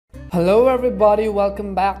Hello everybody,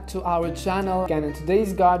 welcome back to our channel. And in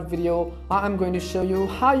today's guide video, I am going to show you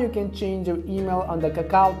how you can change your email on the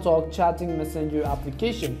KakaoTalk chatting messenger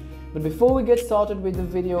application. But before we get started with the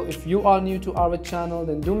video, if you are new to our channel,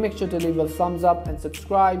 then do make sure to leave a thumbs up and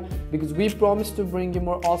subscribe, because we promise to bring you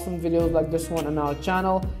more awesome videos like this one on our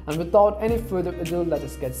channel. And without any further ado, let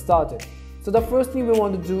us get started. So the first thing we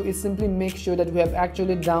want to do is simply make sure that we have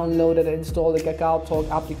actually downloaded and installed the KakaoTalk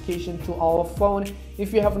application to our phone.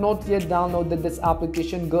 If you have not yet downloaded this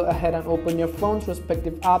application, go ahead and open your phone's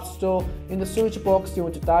respective app store. In the search box, you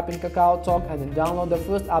want to type in KakaoTalk and then download the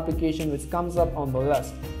first application which comes up on the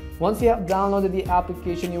list. Once you have downloaded the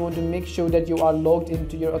application, you want to make sure that you are logged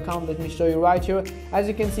into your account. Let me show you right here. As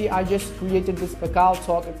you can see, I just created this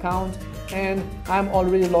KakaoTalk account and I'm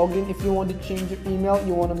already logged in. If you want to change your email,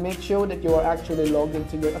 you want to make sure that you are actually logged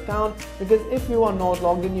into your account, because if you are not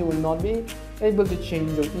logged in, you will not be able to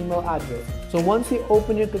change your email address. So once you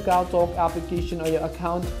open your KakaoTalk application or your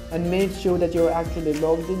account and make sure that you are actually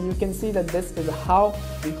logged in, you can see that this is how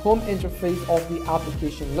the home interface of the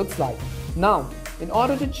application looks like. Now, in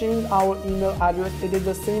order to change our email address, it is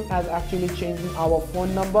the same as actually changing our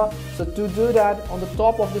phone number. So to do that, on the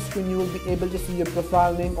top of the screen, you will be able to see your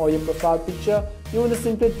profile name or your profile picture. You want to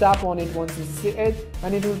simply tap on it once you see it,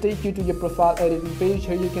 and it will take you to your profile editing page.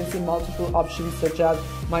 Here you can see multiple options such as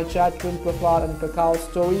My Chat, Twin Profile and Kakao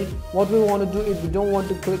Story. What we want to do is we don't want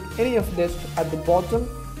to click any of this at the bottom.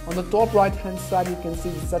 On the top right hand side, you can see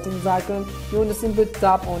the settings icon. You want to simply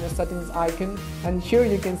tap on the settings icon, and here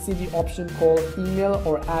you can see the option called email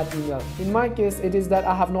or add email. In my case, it is that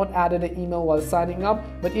I have not added an email while signing up,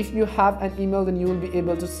 but if you have an email, then you will be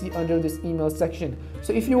able to see under this email section.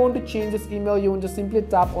 So if you want to change this email, you want to simply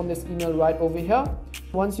tap on this email right over here.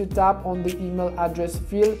 Once you tap on the email address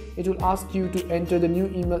field, it will ask you to enter the new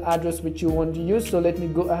email address which you want to use. So let me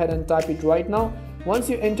go ahead and type it right now. Once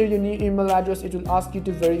you enter your new email address, it will ask you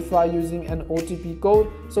to verify using an OTP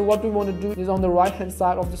code. So what we want to do is, on the right hand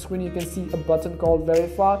side of the screen, you can see a button called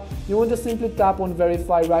verify. You want to simply tap on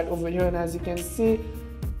verify right over here, and as you can see,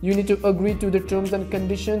 you need to agree to the terms and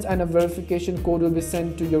conditions, and a verification code will be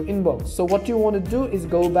sent to your inbox. So what you want to do is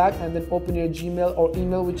go back and then open your Gmail or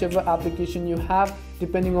email, whichever application you have,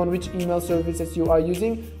 depending on which email services you are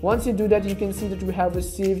using. Once you do that, you can see that we have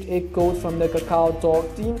received a code from the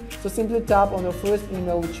KakaoTalk team. So simply tap on the first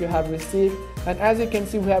email which you have received, and as you can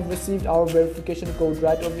see, we have received our verification code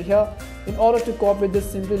right over here. In order to copy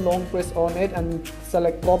this, simply long press on it and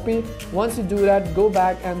select copy. Once you do that, go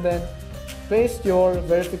back and then paste your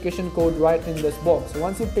verification code right in this box.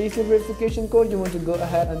 Once you paste your verification code, you want to go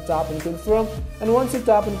ahead and tap and confirm, and once you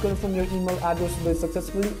tap and confirm, your email address will be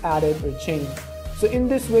successfully added or changed. So in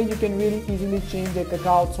this way, you can really easily change the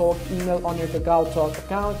KakaoTalk email on your KakaoTalk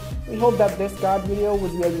account. We hope that this guide video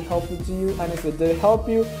was really helpful to you, and if it did help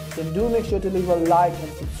you, then do make sure to leave a like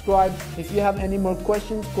and subscribe. If you have any more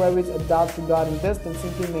questions, queries or doubts regarding this, then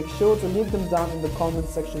simply make sure to leave them down in the comment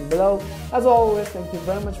section below. As always, thank you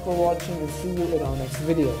very much for watching, and see you in our next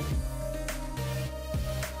video.